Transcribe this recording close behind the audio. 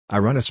I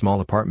run a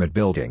small apartment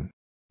building.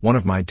 One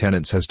of my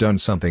tenants has done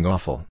something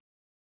awful.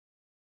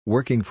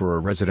 Working for a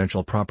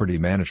residential property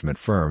management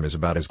firm is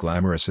about as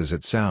glamorous as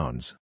it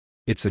sounds.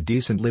 It's a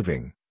decent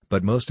living,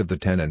 but most of the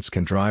tenants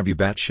can drive you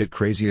batshit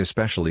crazy,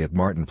 especially at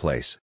Martin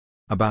Place.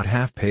 About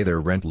half pay their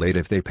rent late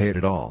if they pay it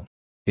at all.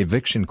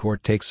 Eviction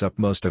court takes up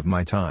most of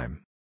my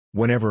time.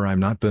 Whenever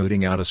I'm not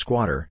booting out a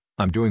squatter,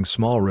 I'm doing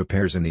small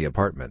repairs in the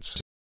apartments.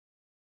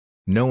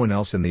 No one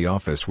else in the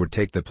office would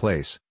take the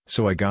place,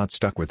 so I got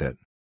stuck with it.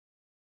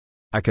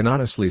 I can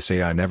honestly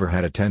say I never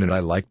had a tenant I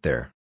liked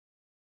there.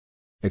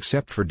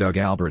 Except for Doug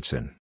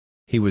Albertson.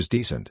 He was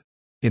decent.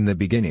 In the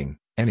beginning,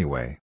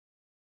 anyway.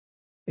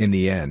 In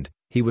the end,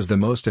 he was the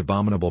most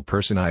abominable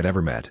person I'd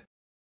ever met.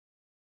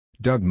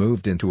 Doug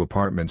moved into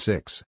apartment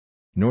 6.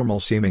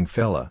 Normal-seeming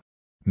fella.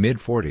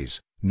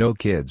 Mid-40s, no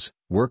kids,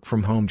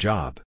 work-from-home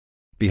job.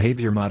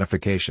 Behavior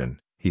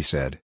modification, he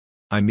said.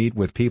 I meet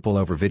with people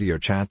over video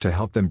chat to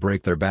help them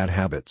break their bad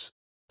habits.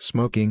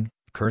 Smoking,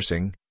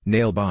 cursing,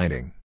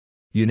 nail-biting.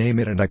 You name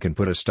it and I can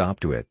put a stop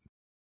to it.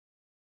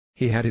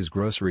 He had his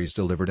groceries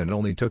delivered and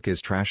only took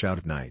his trash out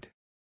at night.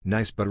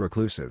 Nice but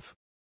reclusive.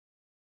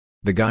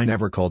 The guy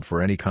never called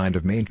for any kind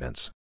of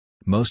maintenance.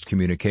 Most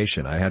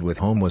communication I had with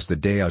home was the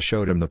day I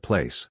showed him the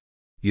place.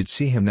 You'd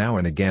see him now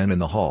and again in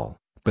the hall,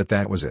 but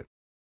that was it.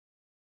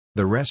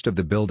 The rest of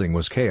the building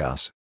was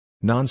chaos.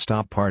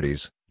 Non-stop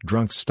parties,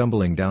 drunks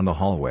stumbling down the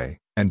hallway,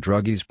 and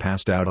druggies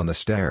passed out on the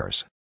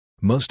stairs.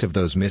 Most of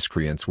those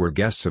miscreants were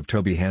guests of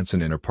Toby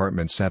Hansen in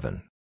apartment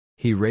 7.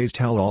 He raised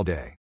hell all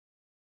day.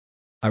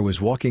 I was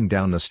walking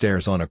down the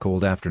stairs on a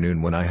cold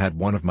afternoon when I had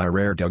one of my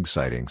rare Doug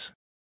sightings.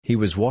 He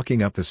was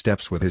walking up the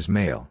steps with his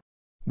mail.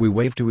 We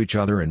waved to each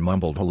other and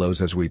mumbled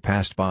hellos as we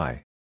passed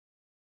by.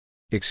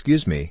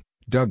 "Excuse me,"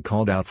 Doug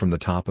called out from the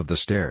top of the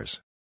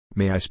stairs.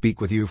 "May I speak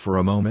with you for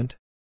a moment?"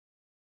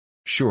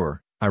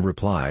 "Sure," I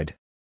replied.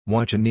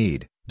 "What you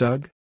need,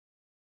 Doug?"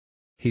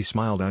 He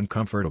smiled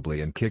uncomfortably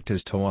and kicked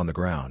his toe on the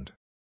ground.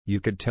 You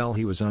could tell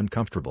he was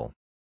uncomfortable.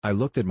 I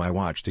looked at my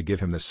watch to give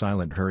him the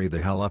silent hurry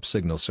the hell up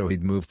signal so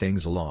he'd move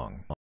things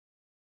along.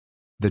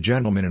 "The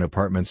gentleman in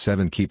apartment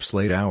 7 keeps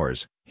late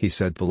hours," he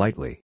said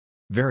politely.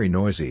 "Very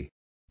noisy.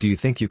 Do you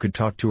think you could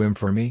talk to him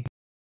for me?"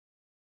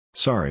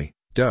 "Sorry,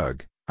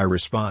 Doug," I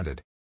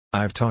responded.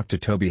 "I've talked to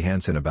Toby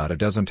Hansen about a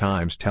dozen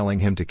times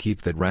telling him to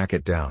keep that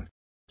racket down.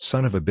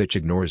 Son of a bitch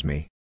ignores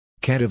me.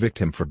 Can't evict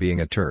him for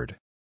being a turd.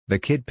 The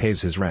kid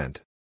pays his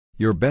rent.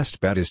 Your best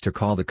bet is to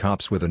call the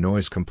cops with a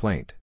noise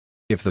complaint.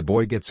 If the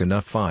boy gets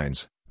enough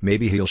fines,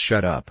 maybe he'll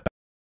shut up."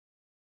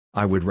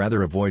 "I would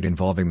rather avoid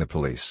involving the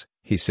police,"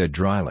 he said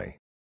dryly.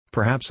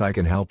 "Perhaps I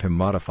can help him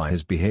modify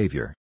his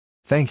behavior.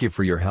 Thank you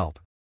for your help."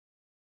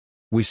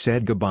 We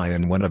said goodbye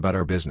and went about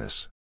our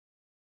business.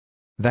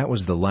 That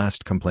was the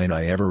last complaint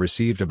I ever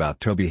received about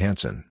Toby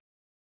Hansen.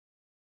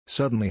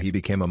 Suddenly he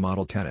became a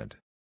model tenant.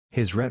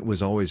 His rent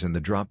was always in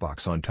the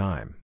Dropbox on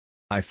time.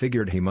 I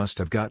figured he must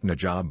have gotten a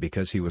job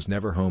because he was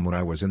never home when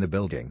I was in the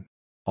building.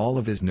 All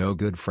of his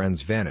no-good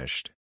friends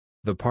vanished.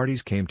 The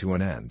parties came to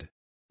an end.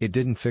 It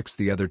didn't fix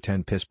the other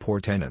 10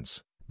 piss-poor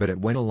tenants, but it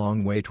went a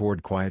long way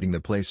toward quieting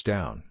the place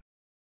down.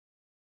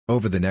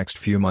 Over the next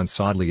few months,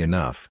 oddly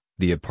enough,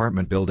 the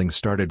apartment building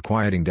started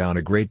quieting down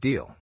a great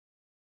deal.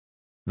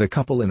 The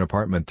couple in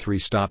apartment 3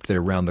 stopped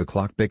their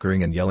round-the-clock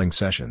bickering and yelling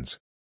sessions.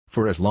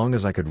 For as long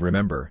as I could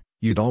remember,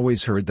 you'd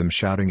always heard them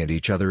shouting at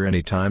each other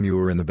any time you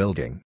were in the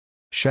building.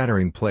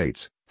 Shattering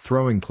plates,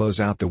 throwing clothes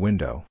out the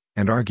window,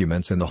 and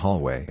arguments in the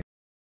hallway.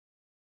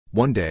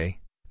 One day,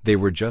 they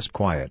were just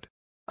quiet.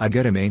 I'd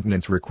get a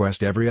maintenance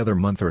request every other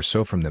month or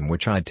so from them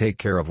which I'd take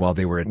care of while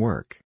they were at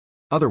work.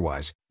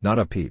 Otherwise, not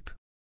a peep.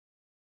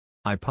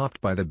 I popped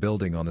by the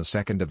building on the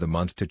 2nd of the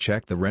month to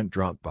check the rent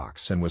drop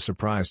box and was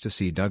surprised to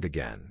see Doug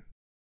again.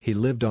 He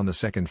lived on the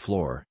 2nd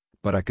floor,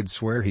 but I could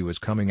swear he was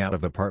coming out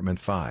of apartment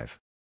 5.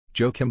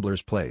 Joe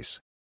Kimbler's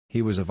place.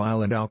 He was a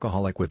violent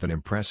alcoholic with an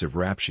impressive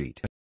rap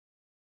sheet.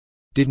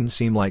 Didn't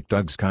seem like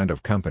Doug's kind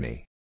of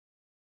company.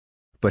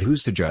 But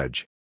who's to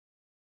judge?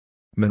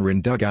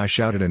 "Mandarin Doug," I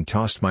shouted and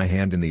tossed my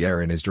hand in the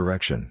air in his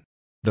direction.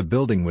 The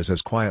building was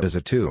as quiet as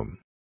a tomb.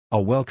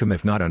 A welcome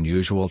if not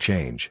unusual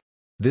change.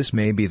 This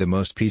may be the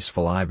most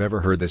peaceful I've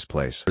ever heard this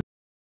place.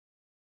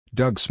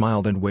 Doug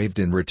smiled and waved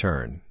in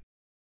return.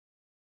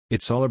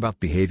 "It's all about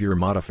behavior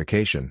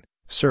modification,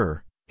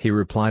 sir," he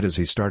replied as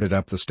he started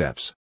up the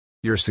steps.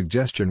 "Your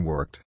suggestion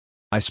worked.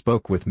 I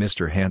spoke with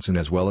Mr. Hansen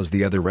as well as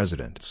the other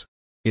residents.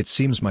 It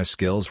seems my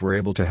skills were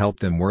able to help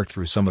them work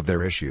through some of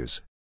their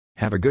issues.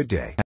 Have a good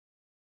day."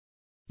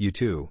 "You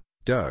too,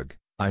 Doug,"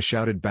 I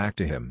shouted back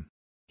to him.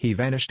 He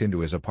vanished into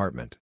his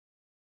apartment.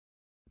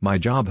 My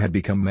job had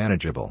become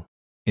manageable.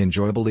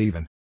 Enjoyable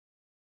even.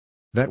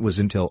 That was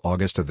until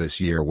August of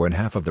this year when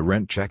half of the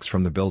rent checks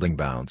from the building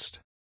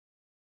bounced.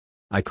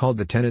 I called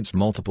the tenants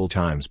multiple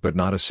times but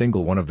not a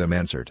single one of them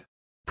answered.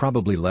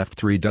 Probably left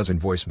 3 dozen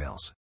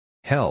voicemails.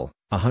 Hell,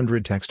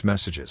 100 text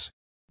messages.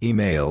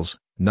 Emails,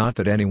 not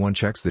that anyone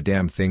checks the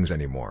damn things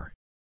anymore.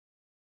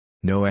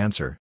 No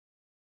answer.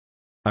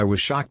 I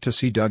was shocked to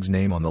see Doug's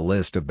name on the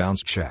list of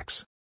bounced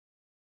checks.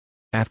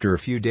 After a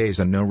few days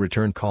and no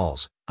return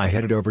calls, I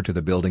headed over to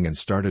the building and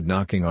started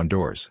knocking on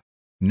doors.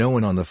 No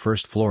one on the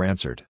first floor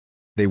answered.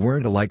 They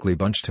weren't a likely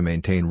bunch to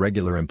maintain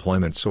regular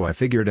employment, so I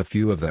figured a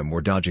few of them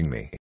were dodging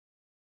me.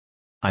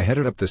 I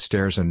headed up the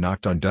stairs and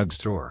knocked on Doug's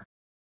door.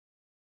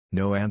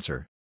 No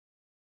answer.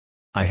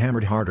 I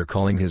hammered harder,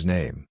 calling his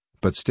name,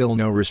 but still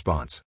no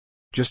response.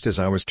 Just as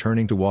I was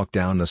turning to walk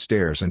down the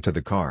stairs and to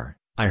the car,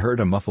 I heard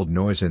a muffled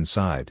noise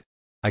inside.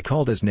 I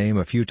called his name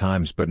a few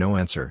times but no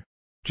answer.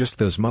 Just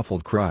those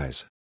muffled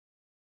cries.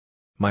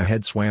 My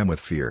head swam with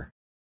fear.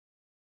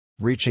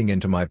 Reaching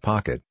into my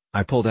pocket,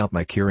 I pulled out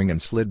my keyring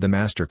and slid the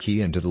master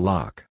key into the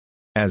lock.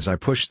 As I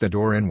pushed the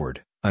door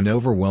inward, an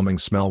overwhelming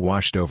smell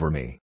washed over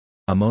me.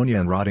 Ammonia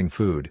and rotting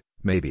food,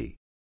 maybe.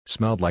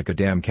 Smelled like a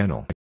damn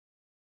kennel.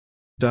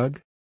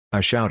 "Doug?"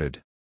 I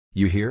shouted.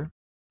 "You here?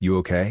 You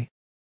okay?"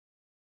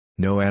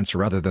 No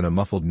answer other than a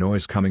muffled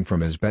noise coming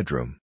from his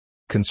bedroom.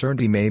 Concerned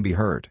he may be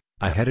hurt,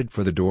 I headed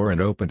for the door and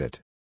opened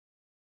it.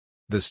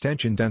 The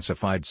stench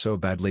intensified so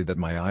badly that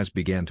my eyes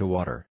began to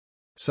water.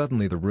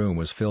 Suddenly the room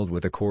was filled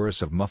with a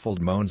chorus of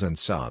muffled moans and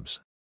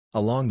sobs.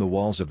 Along the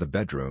walls of the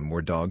bedroom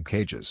were dog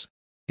cages.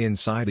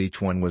 Inside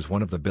each one was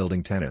one of the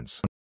building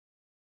tenants.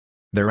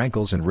 Their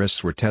ankles and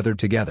wrists were tethered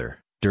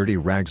together, dirty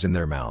rags in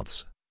their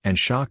mouths, and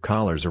shock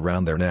collars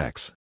around their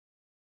necks.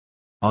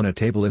 On a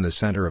table in the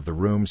center of the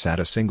room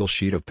sat a single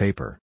sheet of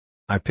paper.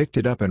 I picked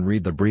it up and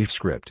read the brief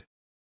script.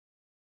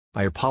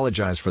 "I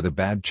apologize for the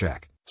bad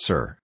check,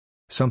 sir.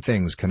 Some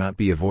things cannot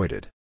be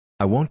avoided.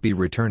 I won't be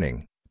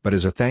returning, but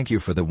as a thank you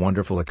for the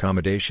wonderful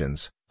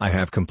accommodations, I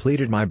have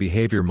completed my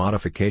behavior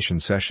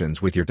modification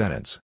sessions with your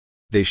tenants.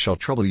 They shall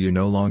trouble you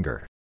no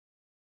longer.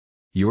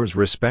 Yours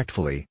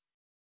respectfully,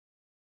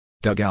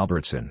 Doug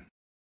Albertson."